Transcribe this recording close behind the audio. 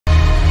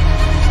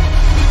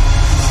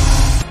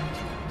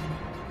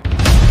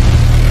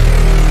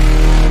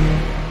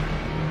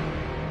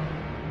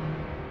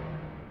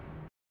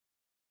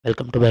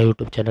Welcome to my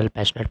YouTube channel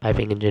Passionate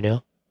Piping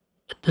Engineer.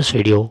 In this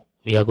video,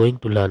 we are going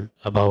to learn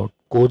about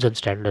codes and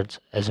standards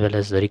as well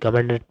as the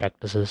recommended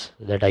practices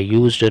that are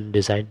used in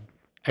design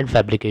and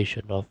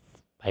fabrication of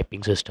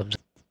piping systems.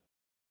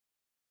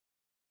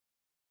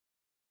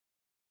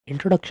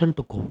 Introduction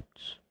to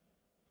codes.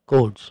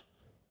 Codes.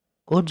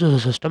 Codes is a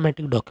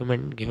systematic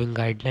document giving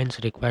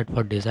guidelines required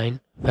for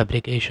design,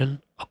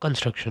 fabrication or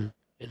construction,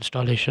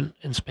 installation,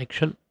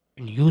 inspection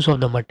and use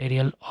of the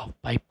material of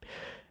pipe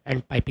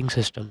and piping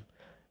system.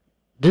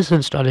 This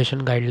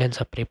installation guidelines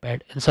are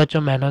prepared in such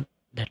a manner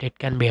that it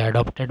can be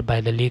adopted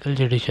by the legal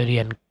judiciary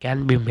and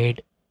can be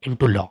made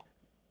into law.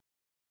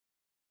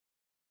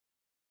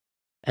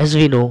 As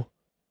we know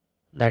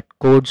that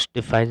codes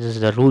defines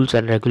the rules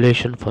and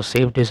regulation for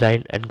safe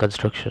design and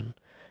construction.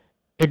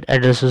 It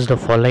addresses the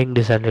following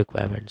design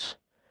requirements.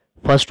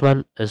 First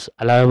one is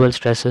allowable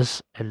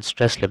stresses and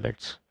stress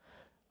limits.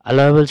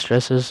 Allowable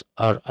stresses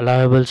or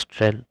allowable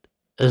strength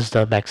is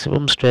the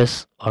maximum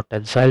stress or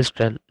tensile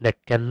strength that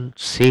can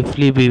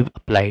safely be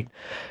applied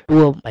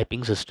to a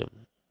piping system.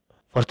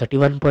 For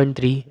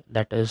 31.3,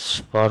 that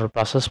is for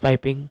process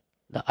piping,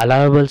 the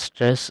allowable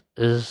stress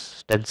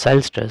is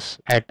tensile stress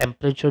at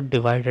temperature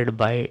divided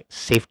by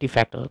safety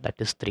factor, that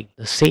is 3.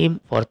 The same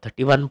for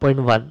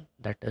 31.1,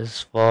 that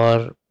is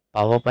for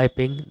power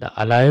piping, the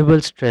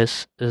allowable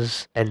stress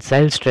is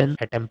tensile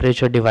strength at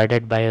temperature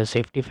divided by a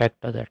safety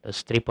factor, that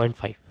is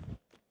 3.5.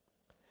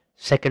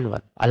 Second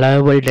one,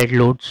 allowable dead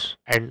loads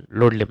and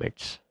load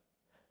limits.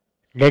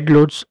 Dead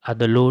loads are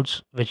the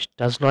loads which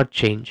does not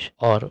change,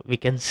 or we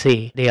can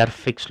say they are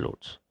fixed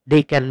loads.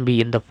 They can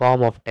be in the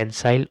form of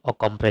tensile or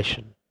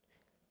compression.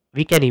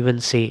 We can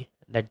even say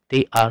that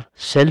they are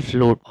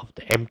self-load of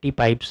the empty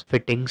pipes,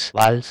 fittings,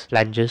 valves,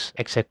 flanges,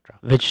 etc.,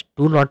 which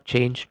do not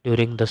change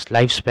during the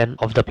lifespan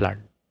of the plant.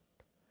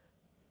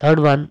 Third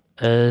one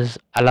is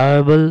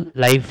allowable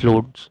live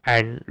loads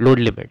and load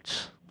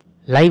limits.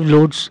 Live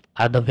loads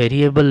are the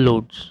variable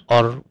loads,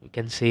 or we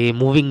can say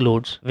moving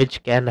loads,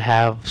 which can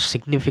have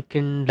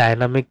significant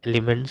dynamic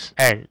elements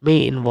and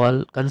may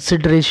involve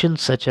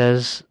considerations such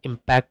as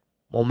impact,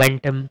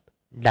 momentum,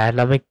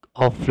 dynamic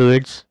of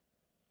fluids,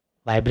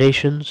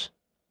 vibrations,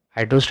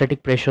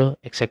 hydrostatic pressure,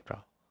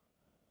 etc.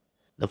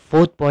 The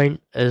fourth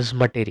point is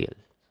material.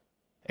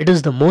 It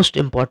is the most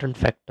important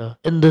factor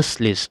in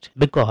this list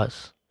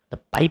because the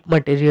pipe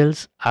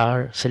materials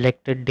are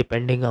selected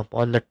depending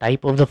upon the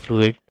type of the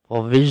fluid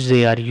for which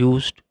they are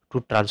used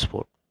to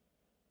transport.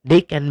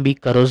 They can be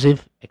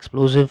corrosive,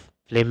 explosive,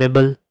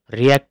 flammable,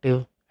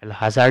 reactive and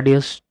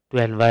hazardous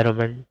to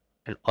environment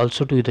and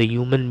also to the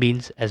human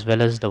beings as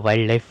well as the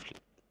wildlife.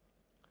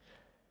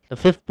 The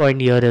fifth point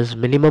here is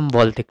minimum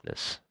wall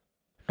thickness.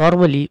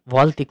 Normally,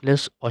 wall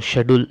thickness or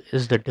schedule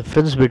is the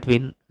difference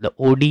between the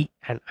OD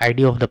and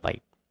ID of the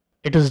pipe.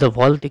 It is the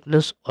wall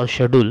thickness or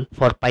schedule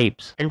for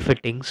pipes and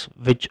fittings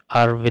which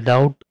are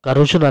without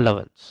corrosion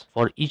allowance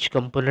for each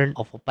component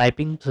of a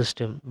piping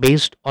system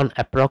based on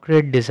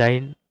appropriate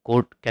design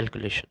code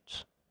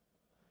calculations.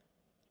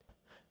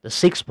 The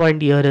sixth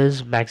point here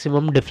is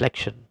maximum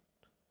deflection.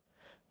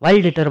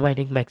 While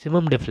determining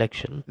maximum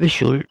deflection, we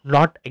should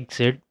not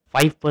exceed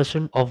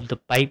 5% of the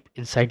pipe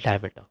inside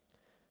diameter.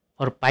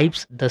 For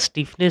pipes, the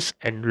stiffness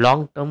and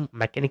long-term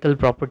mechanical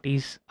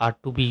properties are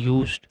to be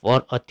used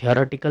for a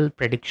theoretical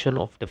prediction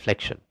of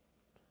deflection.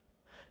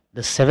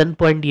 The seventh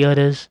point here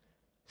is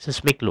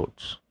seismic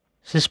loads.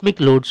 Seismic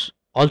loads,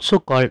 also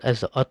called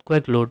as the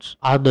earthquake loads,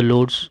 are the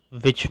loads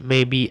which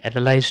may be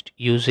analyzed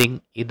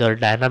using either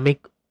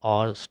dynamic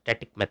or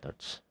static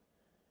methods.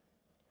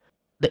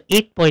 The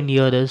eighth point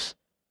here is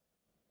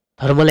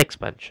thermal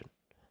expansion.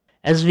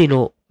 As we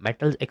know,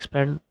 metals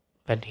expand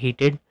when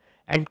heated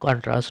and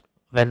contrast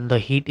when the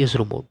heat is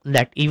removed.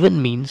 That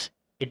even means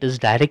it is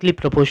directly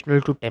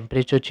proportional to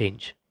temperature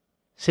change.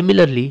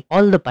 Similarly,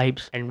 all the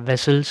pipes and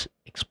vessels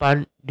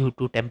expand due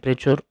to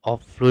temperature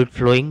of fluid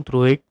flowing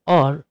through it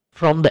or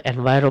from the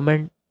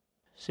environment.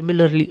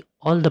 Similarly,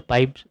 all the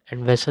pipes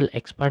and vessel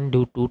expand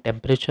due to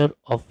temperature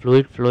of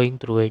fluid flowing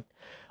through it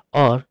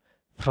or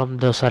from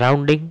the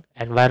surrounding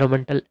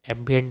environmental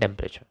ambient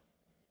temperature.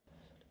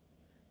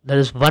 There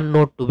is one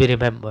note to be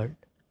remembered.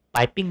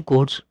 Piping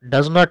codes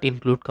does not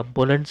include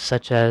components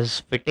such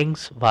as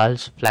fittings,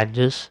 valves,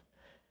 flanges.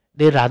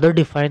 They rather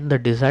define the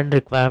design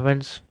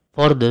requirements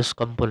for these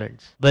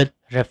components with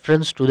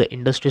reference to the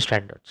industry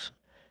standards.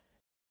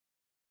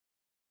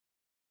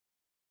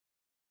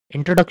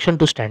 Introduction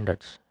to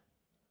standards.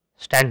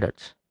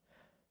 Standards.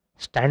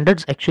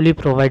 Standards actually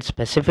provide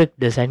specific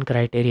design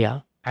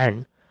criteria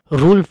and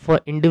rule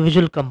for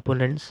individual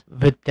components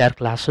with their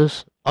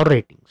classes or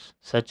ratings,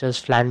 such as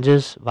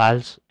flanges,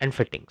 valves, and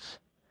fittings.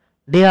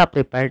 They are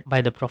prepared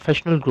by the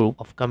professional group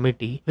of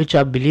committee which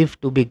are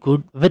believed to be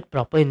good with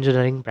proper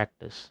engineering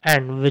practice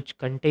and which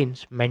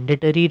contains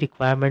mandatory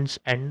requirements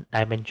and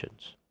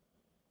dimensions.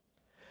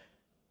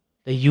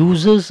 The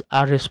users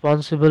are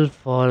responsible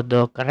for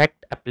the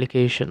correct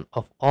application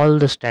of all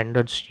the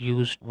standards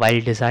used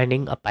while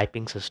designing a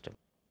piping system.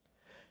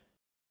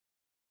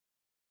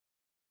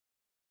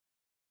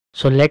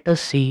 So let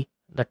us see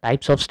the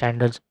types of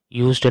standards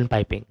used in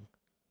piping.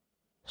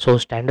 So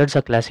standards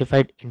are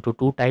classified into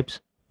two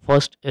types.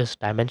 First is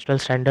dimensional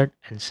standard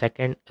and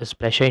second is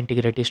pressure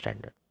integrity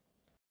standard.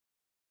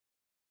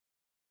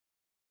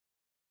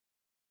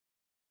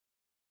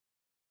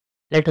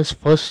 Let us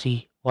first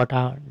see what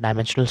are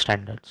dimensional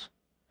standards.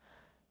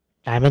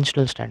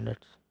 Dimensional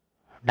standards.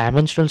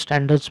 Dimensional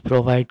standards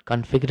provide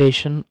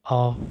configuration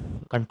of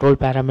control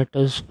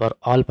parameters for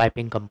all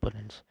piping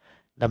components.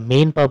 The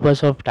main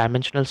purpose of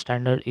dimensional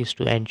standard is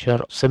to ensure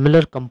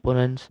similar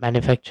components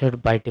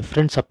manufactured by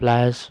different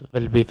suppliers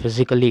will be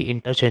physically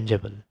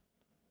interchangeable.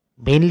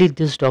 Mainly,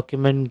 this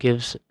document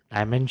gives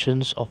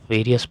dimensions of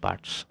various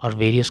parts or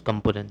various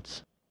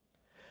components.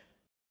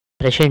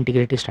 Pressure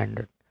integrity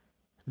standard.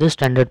 This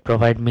standard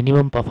provides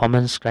minimum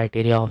performance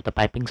criteria of the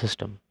piping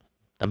system.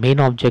 The main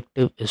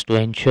objective is to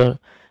ensure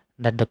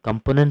that the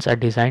components are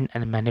designed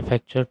and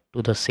manufactured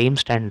to the same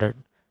standard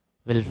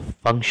will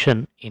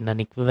function in an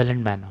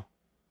equivalent manner.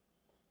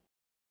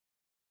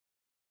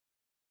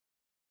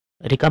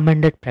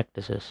 Recommended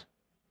practices.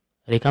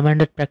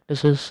 Recommended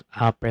practices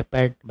are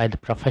prepared by the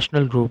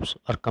professional groups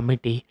or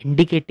committee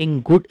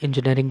indicating good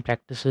engineering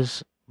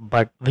practices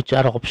but which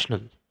are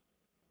optional.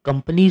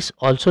 Companies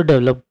also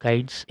develop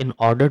guides in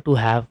order to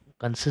have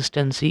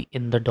consistency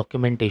in the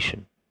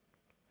documentation.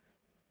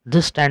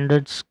 This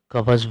standards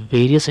covers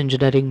various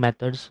engineering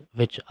methods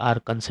which are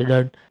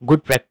considered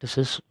good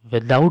practices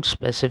without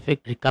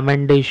specific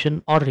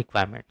recommendation or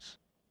requirements.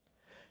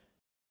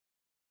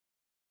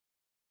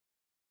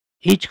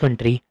 Each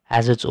country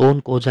has its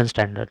own codes and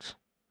standards.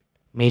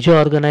 Major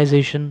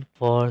organization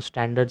for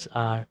standards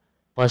are: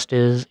 first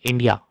is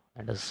India,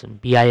 that is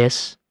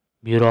BIS,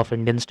 Bureau of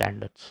Indian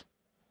Standards.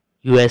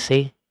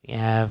 USA, we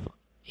have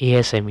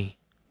ASME,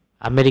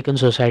 American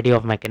Society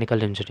of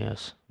Mechanical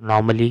Engineers.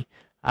 Normally,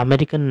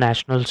 American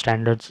national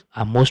standards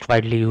are most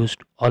widely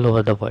used all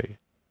over the world.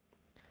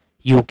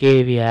 UK,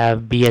 we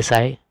have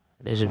BSI,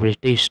 it is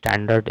British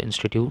Standard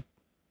Institute.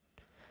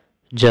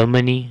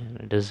 Germany,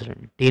 it is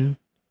DIN,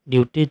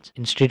 Duty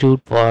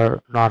Institute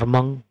for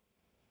Normung.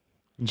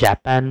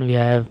 Japan, we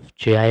have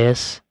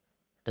JIS,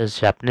 it is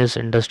Japanese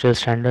Industrial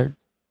Standard.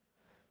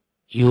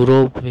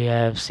 Europe, we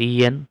have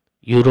CEN,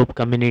 Europe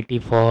Community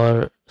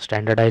for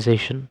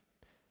Standardization.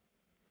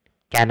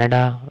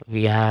 Canada,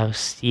 we have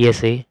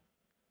CSA,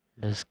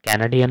 this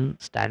Canadian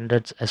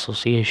Standards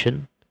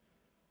Association.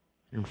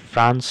 In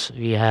France,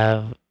 we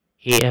have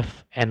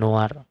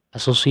AFNOR,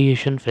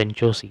 Association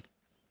Francoise.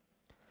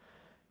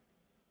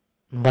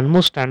 One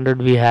more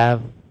standard we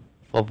have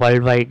for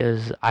worldwide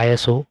is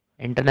ISO,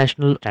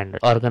 International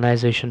Standard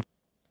Organization.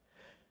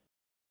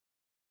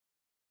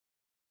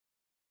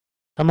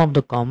 Some of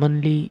the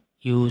commonly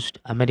used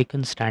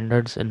American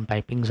standards in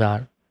pipings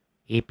are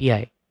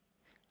API,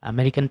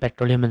 American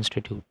Petroleum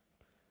Institute.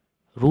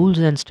 Rules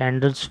and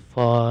standards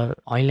for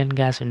oil and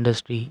gas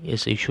industry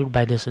is issued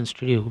by this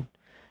institute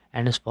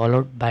and is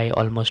followed by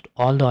almost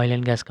all the oil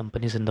and gas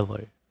companies in the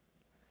world.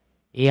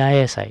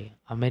 AISI,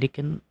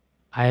 American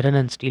Iron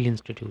and Steel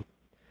Institute.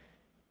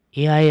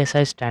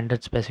 AISI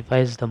standard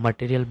specifies the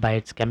material by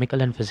its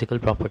chemical and physical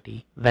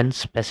property. When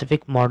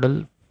specific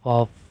model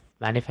of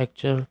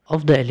manufacture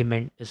of the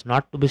element is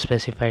not to be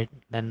specified,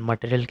 then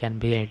material can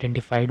be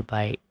identified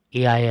by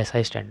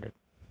AISI standard.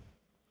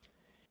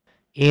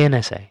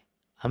 ANSI,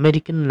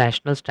 American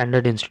National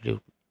Standard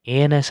Institute.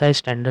 ANSI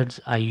standards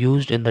are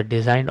used in the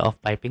design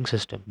of piping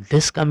system.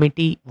 This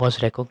committee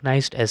was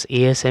recognized as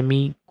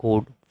ASME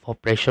code for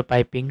pressure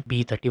piping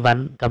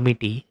B31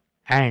 committee,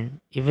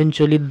 and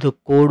eventually the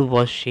code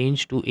was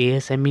changed to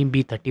ASME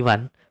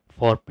B31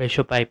 for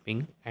pressure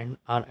piping and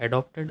are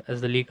adopted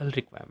as the legal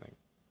requirement.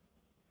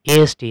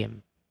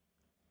 ASTM,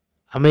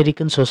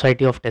 American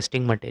Society of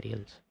Testing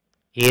Materials.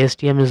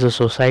 ASTM is a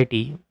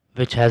society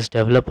which has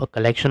developed a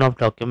collection of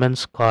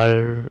documents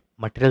called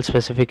Material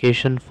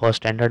Specification for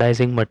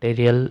standardizing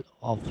material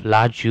of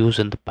large use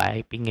in the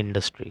piping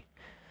industry.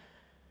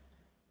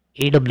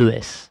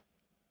 AWS,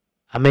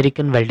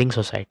 American Welding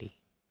Society.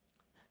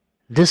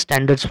 This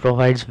standards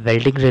provides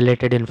welding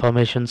related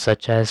information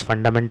such as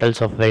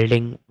fundamentals of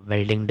welding,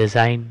 welding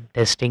design,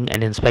 testing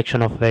and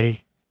inspection of weld,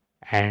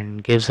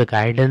 and gives a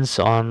guidance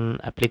on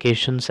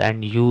applications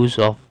and use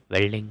of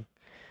welding.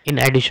 In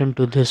addition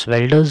to this,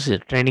 welders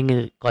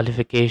training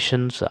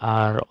qualifications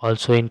are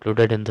also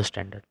included in the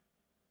standard.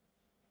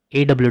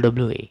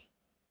 AWWA,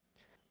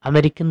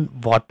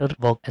 American Water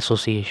Work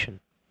Association.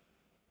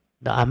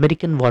 The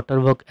American Water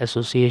Work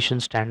Association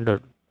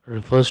standard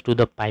refers to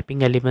the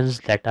piping elements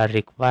that are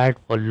required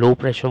for low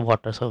pressure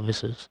water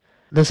services.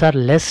 These are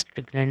less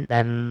stringent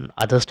than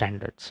other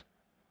standards.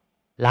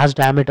 Large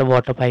diameter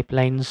water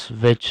pipelines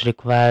which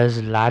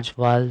requires large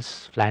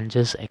valves,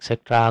 flanges,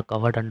 etc. are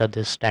covered under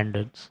these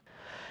standards.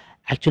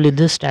 Actually,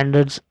 these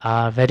standards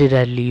are very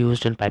rarely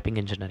used in piping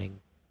engineering.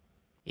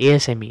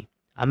 ASME,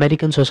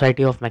 American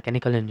Society of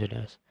Mechanical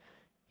Engineers.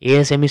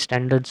 ASME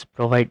standards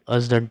provide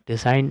us the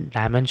design,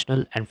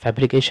 dimensional and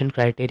fabrication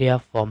criteria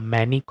for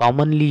many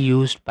commonly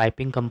used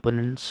piping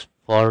components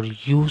for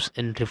use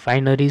in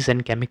refineries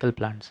and chemical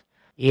plants.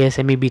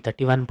 ASME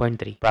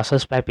B31.3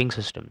 process piping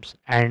systems,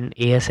 and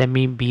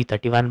ASME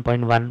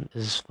B31.1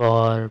 is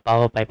for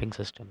power piping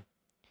system.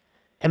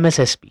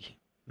 MSS-SP,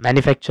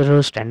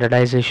 Manufacturer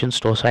Standardization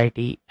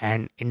Society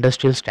and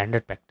Industrial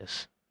Standard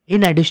Practice.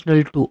 In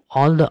addition to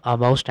all the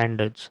above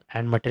standards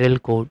and material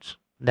codes,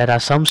 there are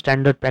some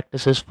standard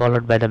practices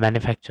followed by the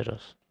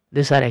manufacturers.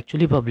 These are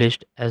actually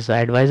published as the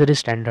advisory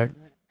standard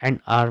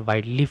and are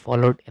widely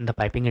followed in the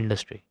piping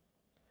industry.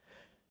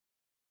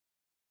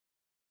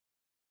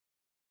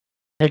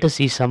 Let us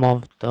see some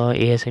of the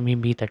ASME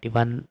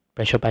B31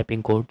 pressure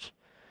piping codes.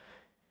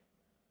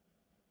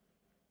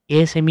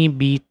 ASME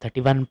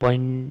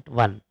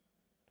B31.1,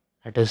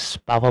 that is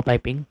power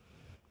piping.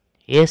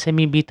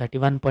 ASME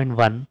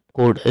B31.1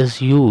 code is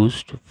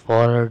used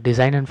for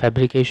design and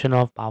fabrication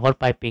of power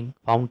piping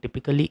found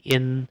typically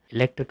in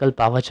electrical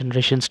power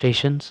generation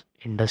stations,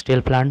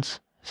 industrial plants,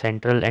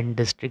 central and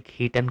district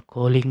heat and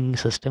cooling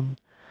system.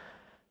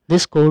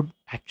 This code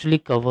actually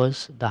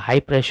covers the high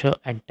pressure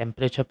and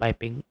temperature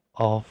piping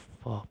of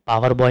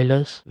power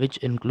boilers, which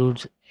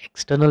includes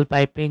external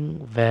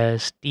piping where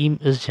steam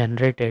is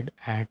generated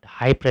at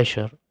high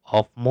pressure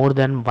of more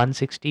than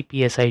 160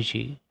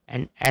 psig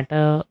and at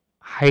a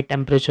high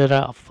temperature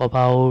of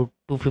about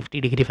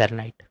 250 degree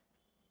Fahrenheit.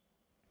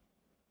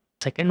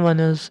 Second one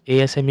is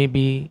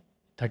ASME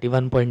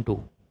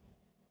 31.2,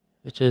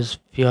 which is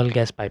fuel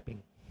gas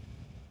piping.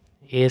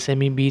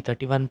 ASME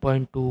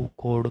 31.2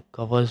 code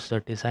covers the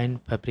design,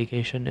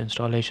 fabrication,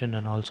 installation,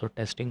 and also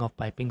testing of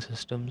piping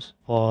systems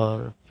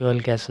for fuel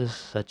gases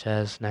such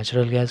as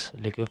natural gas,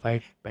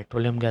 liquefied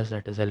petroleum gas,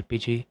 that is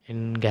LPG,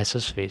 in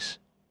gaseous phase.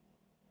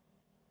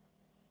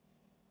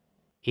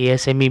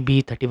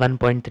 ASME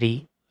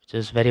 31.3, which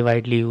is very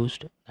widely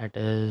used, that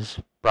is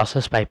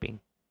process piping.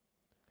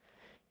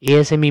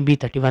 ASME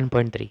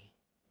 31.3.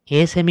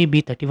 ASME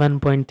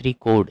B31.3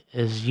 code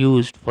is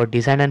used for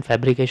design and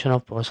fabrication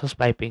of process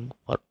piping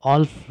for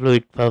all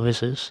fluid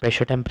services,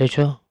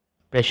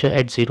 pressure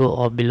at 0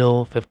 or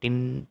below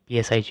 15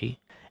 psig,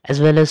 as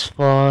well as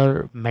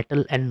for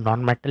metal and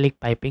non-metallic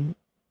piping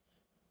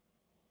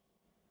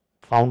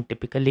found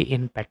typically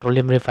in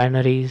petroleum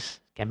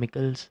refineries,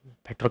 chemicals,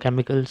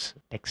 petrochemicals,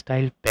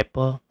 textile,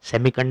 paper,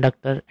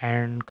 semiconductor,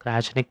 and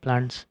cryogenic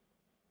plants.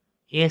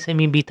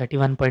 ASME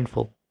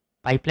B31.4,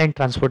 pipeline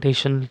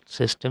transportation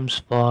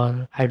systems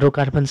for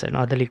hydrocarbons and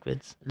other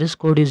liquids. This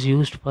code is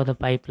used for the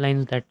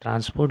pipelines that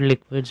transport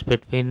liquids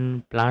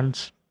between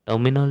plants,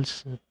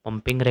 terminals,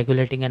 pumping,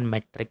 regulating, and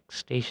metric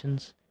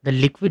stations. The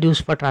liquid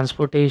used for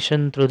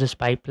transportation through these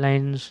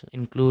pipelines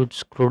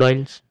includes crude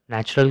oils,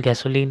 natural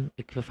gasoline,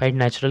 liquefied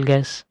natural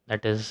gas,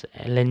 that is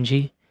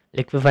LNG,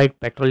 liquefied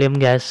petroleum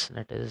gas,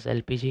 that is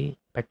LPG,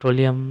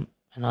 petroleum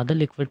and other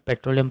liquid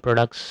petroleum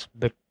products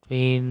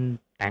between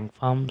tank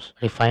farms,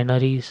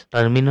 refineries,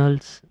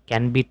 terminals,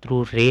 can be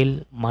through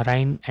rail,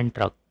 marine, and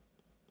truck.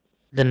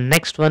 The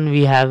next one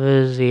we have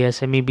is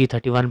ASME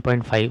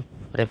B31.5,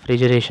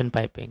 refrigeration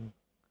piping.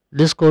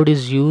 This code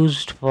is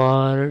used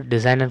for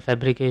design and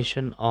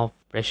fabrication of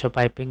pressure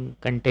piping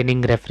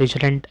containing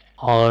refrigerant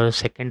or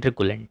secondary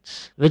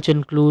coolants, which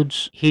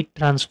includes heat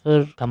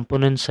transfer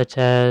components such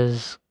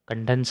as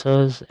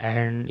condensers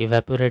and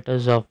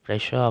evaporators of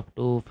pressure up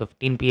to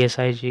 15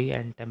 psig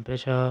and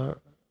temperature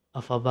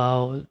of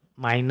about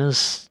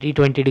minus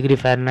 320 degree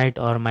Fahrenheit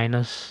or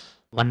minus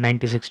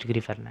 196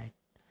 degree Fahrenheit.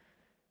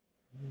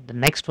 The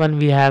next one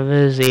we have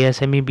is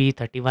ASME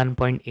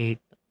B31.8,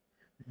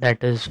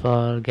 that is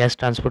for gas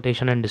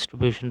transportation and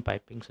distribution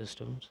piping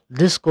systems.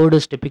 This code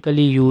is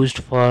typically used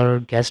for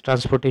gas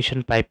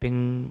transportation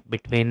piping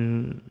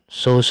between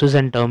sources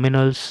and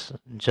terminals,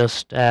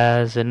 just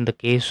as in the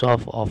case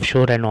of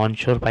offshore and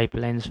onshore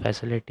pipelines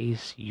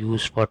facilities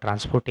used for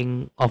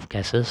transporting of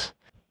gases.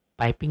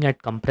 Piping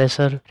at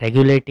compressor,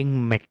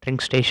 regulating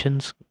metering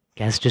stations,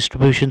 gas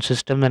distribution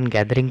system, and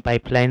gathering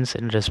pipelines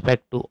in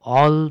respect to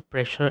all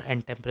pressure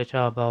and temperature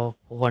above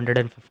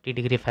 450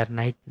 degree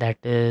Fahrenheit, that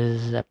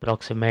is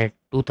approximate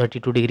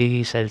 232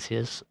 degree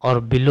Celsius, or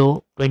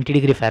below 20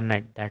 degree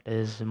Fahrenheit, that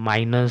is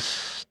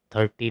minus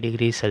 30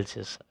 degrees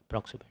Celsius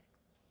approximate.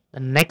 The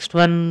next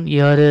one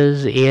here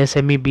is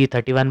ASME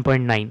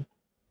B31.9,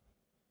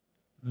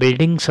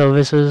 building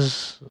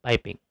services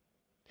piping.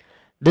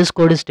 This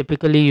code is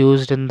typically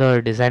used in the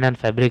design and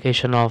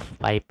fabrication of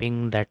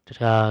piping that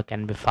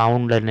can be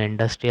found in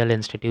industrial,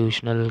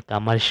 institutional,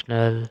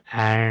 commercial,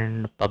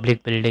 and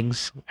public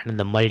buildings and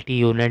the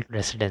multi-unit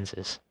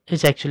residences.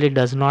 It actually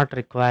does not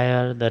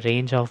require the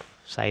range of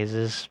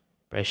sizes,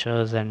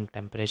 pressures, and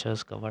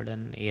temperatures covered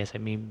in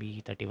ASME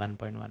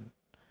B31.1.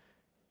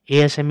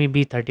 ASME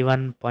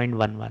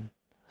B31.11,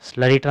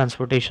 slurry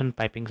transportation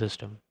piping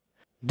system.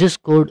 This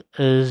code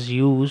is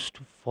used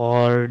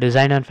for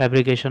design and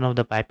fabrication of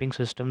the piping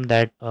system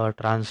that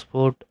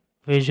transport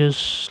aqueous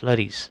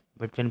slurries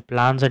between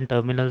plants and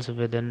terminals,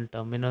 within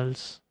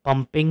terminals,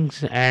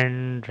 pumpings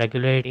and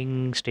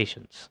regulating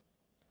stations.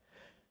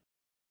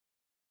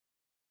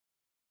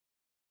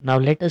 Now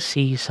let us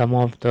see some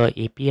of the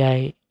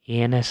API,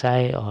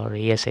 ANSI or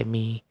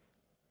ASME,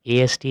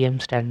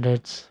 ASTM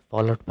standards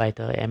followed by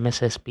the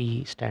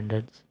MSS-SP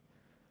standards.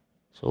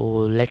 So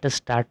let us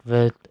start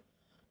with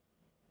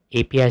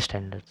API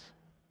standards.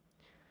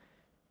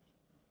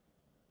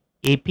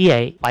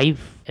 API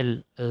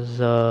 5L is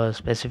a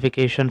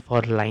specification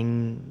for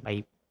line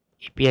pipe.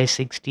 API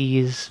 60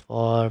 is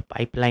for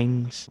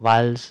pipelines,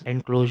 valves,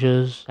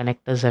 enclosures,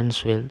 connectors, and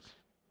swells.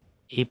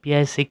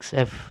 API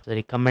 6F, the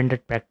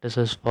recommended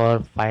practices for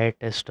fire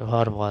test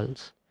or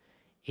valves.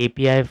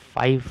 API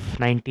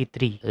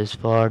 593 is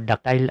for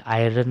ductile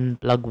iron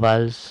plug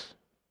valves.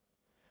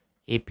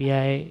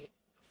 API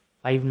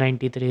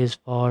 593 is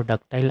for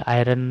ductile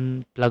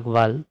iron plug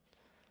valve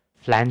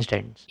flanged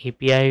ends.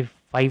 API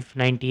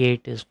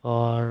 598 is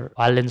for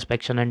valve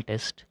inspection and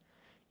test.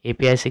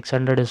 API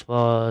 600 is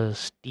for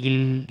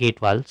steel gate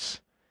valves.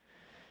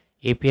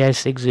 API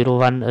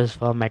 601 is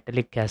for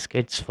metallic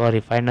gaskets for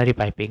refinery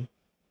piping.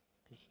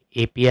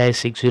 API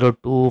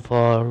 602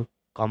 for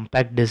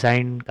compact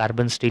design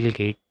carbon steel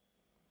gate.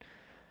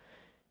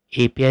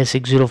 API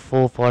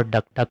 604 for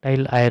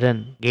ductile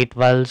iron gate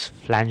valves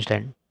flanged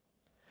end.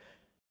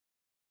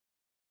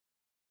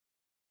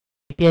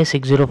 API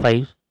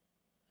 605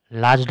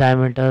 large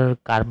diameter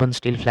carbon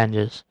steel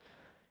flanges.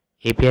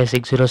 API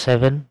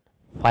 607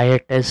 fire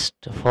test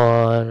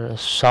for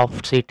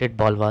soft seated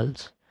ball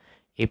valves.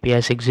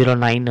 API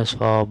 609 is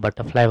for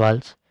butterfly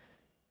valves.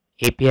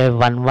 API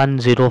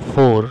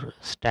 1104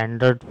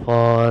 standard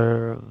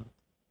for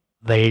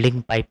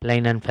welding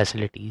pipeline and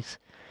facilities.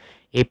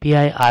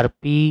 API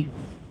RP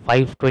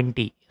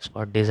 520 is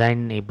for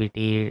design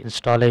ABT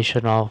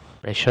installation of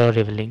pressure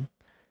leveling.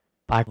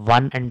 Part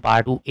 1 and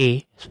Part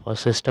 2A is for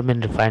system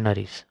in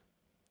refineries.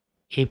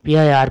 API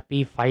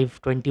RP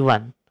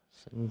 521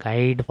 is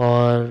guide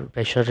for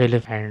pressure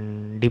relief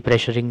and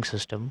depressuring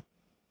system.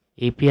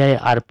 API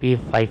RP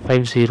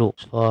 550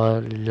 is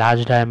for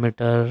large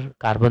diameter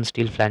carbon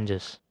steel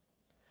flanges.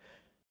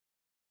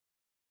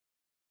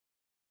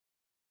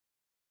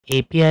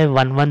 API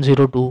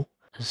 1102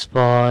 is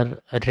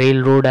for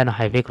railroad and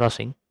highway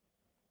crossing.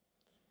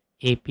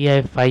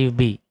 API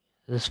 5B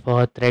is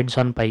for threads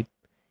on pipe.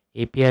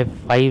 API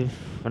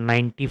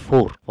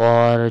 594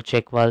 for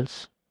check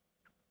valves.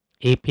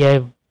 API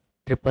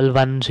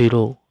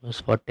 1110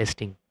 is for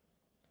testing.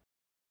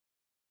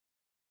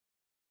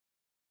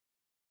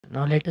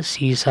 Now let us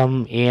see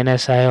some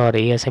ANSI or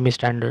ASME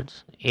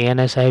standards.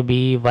 ANSI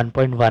B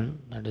 1.1,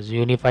 that is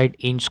Unified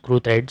Inch Screw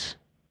Threads.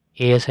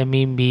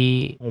 ASME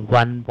B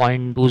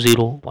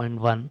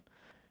 1.20.1,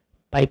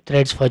 pipe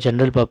threads for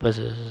general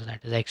purposes,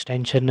 that is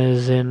extension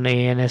is in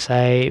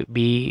ANSI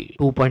B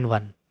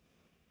 2.1.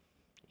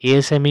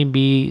 ASME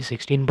B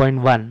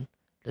 16.1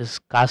 is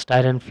cast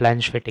iron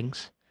flange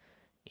fittings.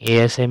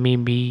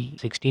 ASME B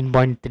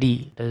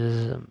 16.3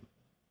 is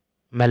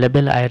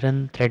malleable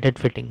iron threaded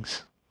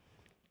fittings.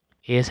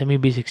 ASME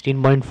B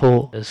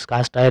 16.4 is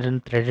cast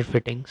iron threaded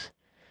fittings.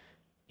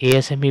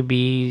 ASME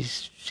B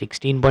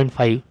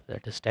 16.5,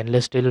 that is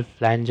stainless steel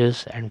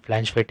flanges and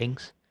flange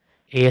fittings.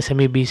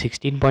 ASME B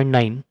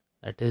 16.9,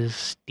 that is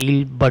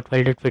steel butt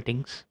welded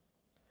fittings.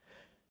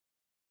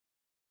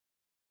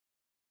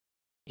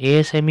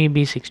 ASME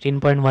B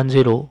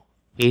 16.10,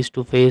 face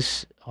to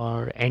face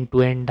or end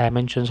to end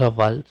dimensions of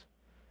valves.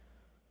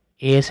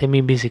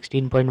 ASME B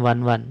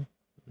 16.11,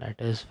 that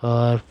is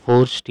for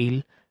forged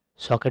steel,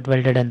 socket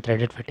welded and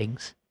threaded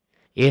fittings.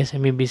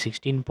 ASME B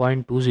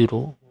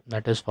 16.20,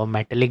 that is for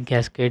metallic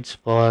gaskets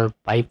for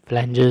pipe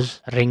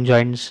flanges, ring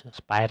joints,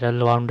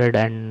 spiral wounded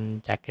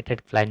and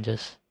jacketed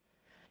flanges.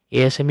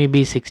 ASME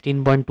B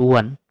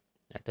 16.21,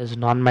 that is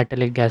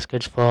non-metallic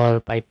gaskets for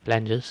pipe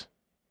flanges.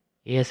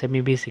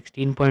 ASME B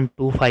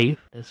 16.25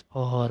 is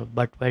for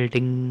butt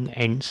welding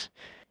ends.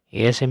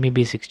 ASME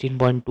B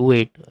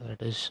 16.28,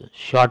 that is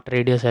short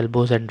radius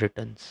elbows and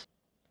returns.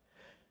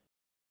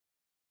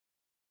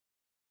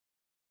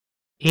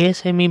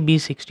 ASME B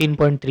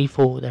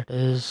 16.34, that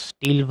is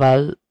steel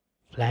valve,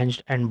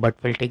 flanged and butt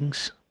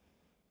weldings.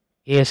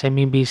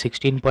 ASME B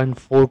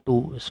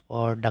 16.42 is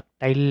for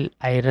ductile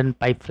iron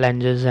pipe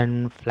flanges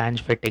and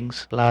flange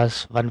fittings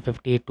class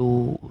 150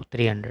 to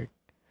 300.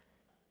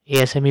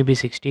 ASME B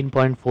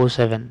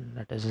 16.47,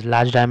 that is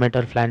large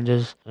diameter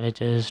flanges,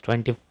 which is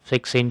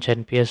 26-inch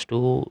NPS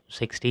to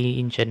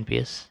 60-inch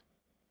NPS.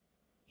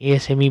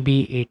 ASME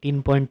B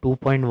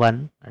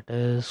 18.2.1, that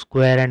is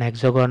square and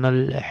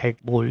hexagonal head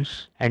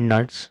bolts and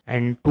nuts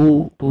and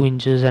 2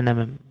 inches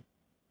and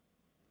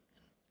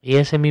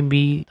ASME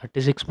B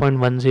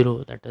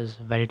 36.10, that is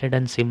welded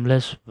and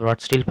seamless wrought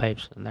steel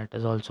pipes, and that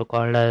is also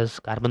called as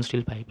carbon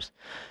steel pipes.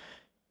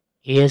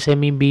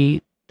 ASME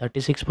B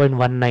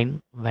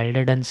 36.19,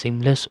 welded and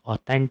seamless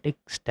authentic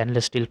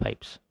stainless steel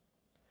pipes.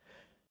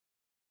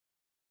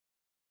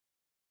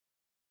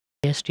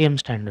 ASTM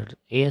standards.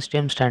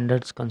 ASTM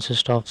standards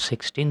consist of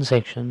 16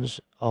 sections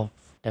of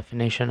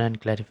definition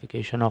and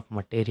clarification of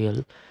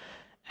material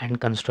and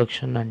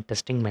construction and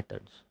testing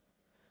methods.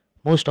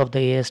 Most of the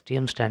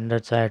ASTM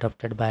standards are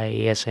adopted by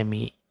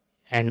ASME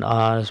and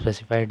are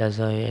specified as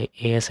a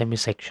ASME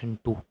section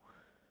 2.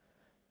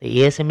 The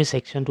ASME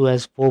section 2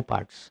 has 4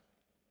 parts.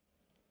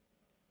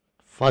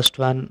 First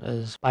one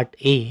is part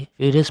A,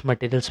 various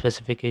material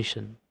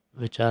specification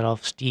which are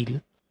of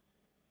steel.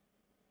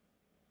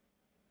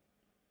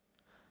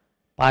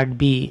 Part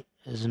B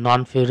is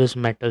non-ferrous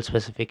metal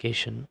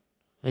specification,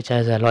 which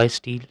has alloy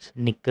steels,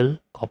 nickel,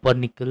 copper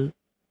nickel.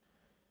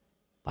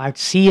 Part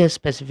C has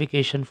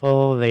specification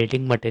for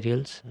welding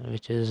materials,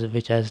 which has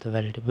the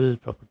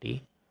weldable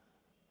property.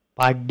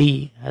 Part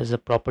D has the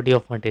property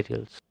of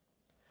materials.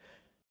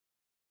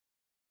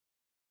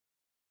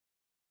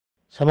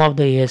 Some of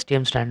the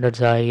ASTM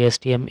standards are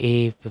ASTM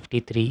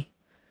A53,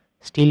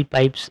 steel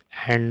pipes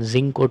and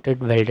zinc coated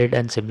welded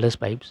and seamless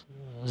pipes.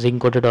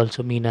 Zinc coated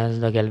also mean as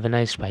the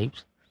galvanized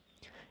pipes.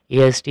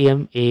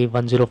 ASTM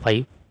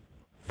A105,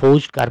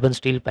 forged carbon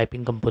steel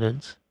piping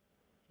components.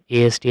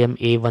 ASTM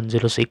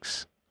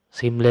A106,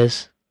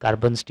 seamless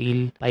carbon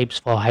steel pipes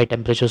for high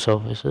temperature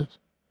surfaces.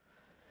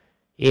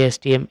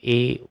 ASTM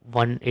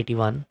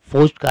A181,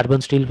 forged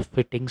carbon steel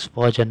fittings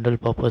for general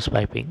purpose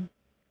piping.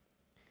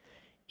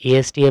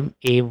 ASTM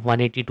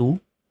A182,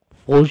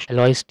 forged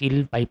alloy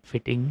steel pipe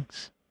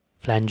fittings,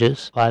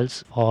 flanges,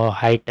 valves for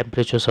high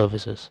temperature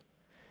surfaces.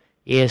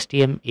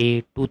 ASTM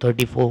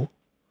A234,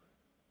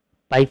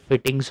 pipe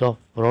fittings of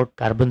wrought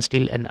carbon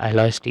steel and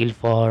alloy steel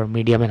for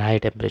medium and high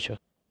temperature.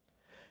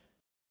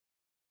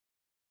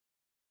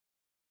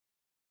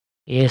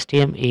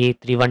 ASTM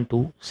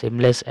A312,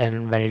 seamless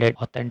and welded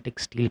authentic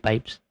steel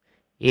pipes.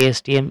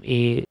 ASTM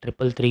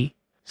A333,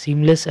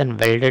 seamless and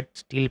welded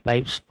steel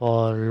pipes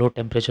for low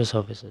temperature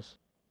surfaces.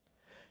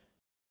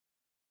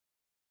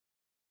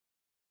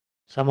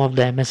 Some of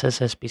the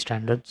MSS-SP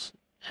standards: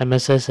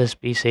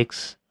 MSS-SP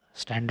 6,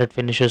 standard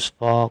finishes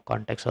for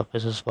contact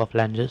surfaces for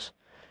flanges.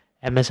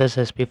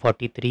 MSS-SP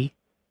 43,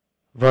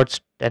 wrought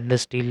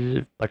stainless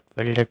steel but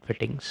welded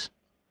fittings.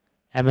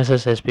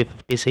 MSS-SP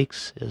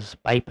 56 is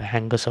pipe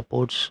hanger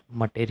supports,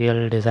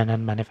 material design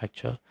and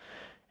manufacture.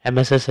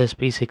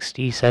 MSS-SP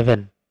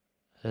 67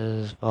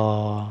 is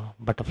for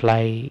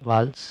butterfly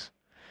valves.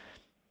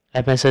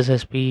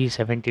 MSS-SP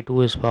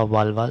 72 is for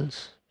ball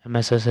valves.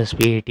 MSS-SP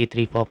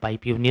 83 for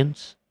pipe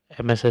unions.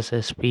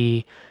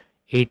 MSS-SP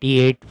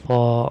 88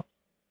 for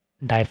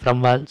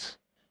diaphragm valves.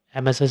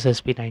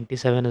 MSS-SP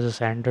 97 is a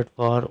standard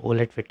for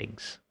OLED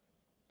fittings.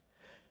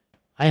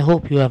 I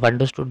hope you have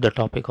understood the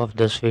topic of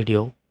this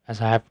video,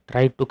 as I have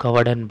tried to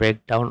cover and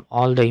break down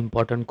all the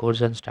important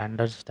codes and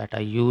standards that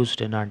are used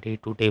in our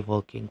day-to-day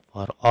working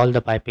for all the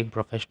piping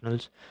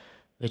professionals,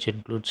 which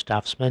includes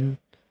draftsmen,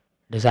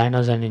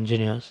 designers and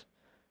engineers.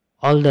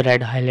 All the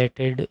red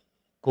highlighted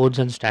codes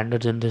and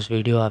standards in this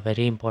video are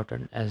very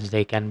important as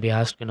they can be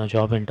asked in a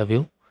job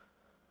interview.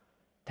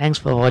 Thanks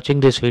for watching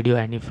this video,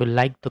 and if you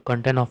like the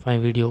content of my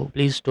video,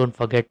 please don't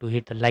forget to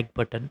hit the like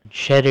button and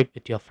share it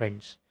with your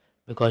friends,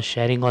 because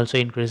sharing also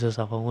increases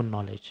our own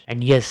knowledge.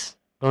 And yes,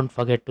 don't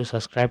forget to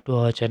subscribe to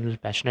our channel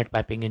Passionate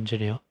Piping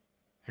Engineer,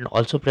 and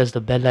also press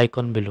the bell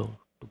icon below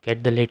to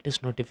get the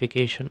latest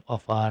notification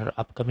of our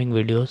upcoming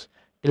videos.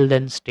 Till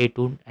then, stay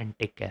tuned and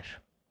take care.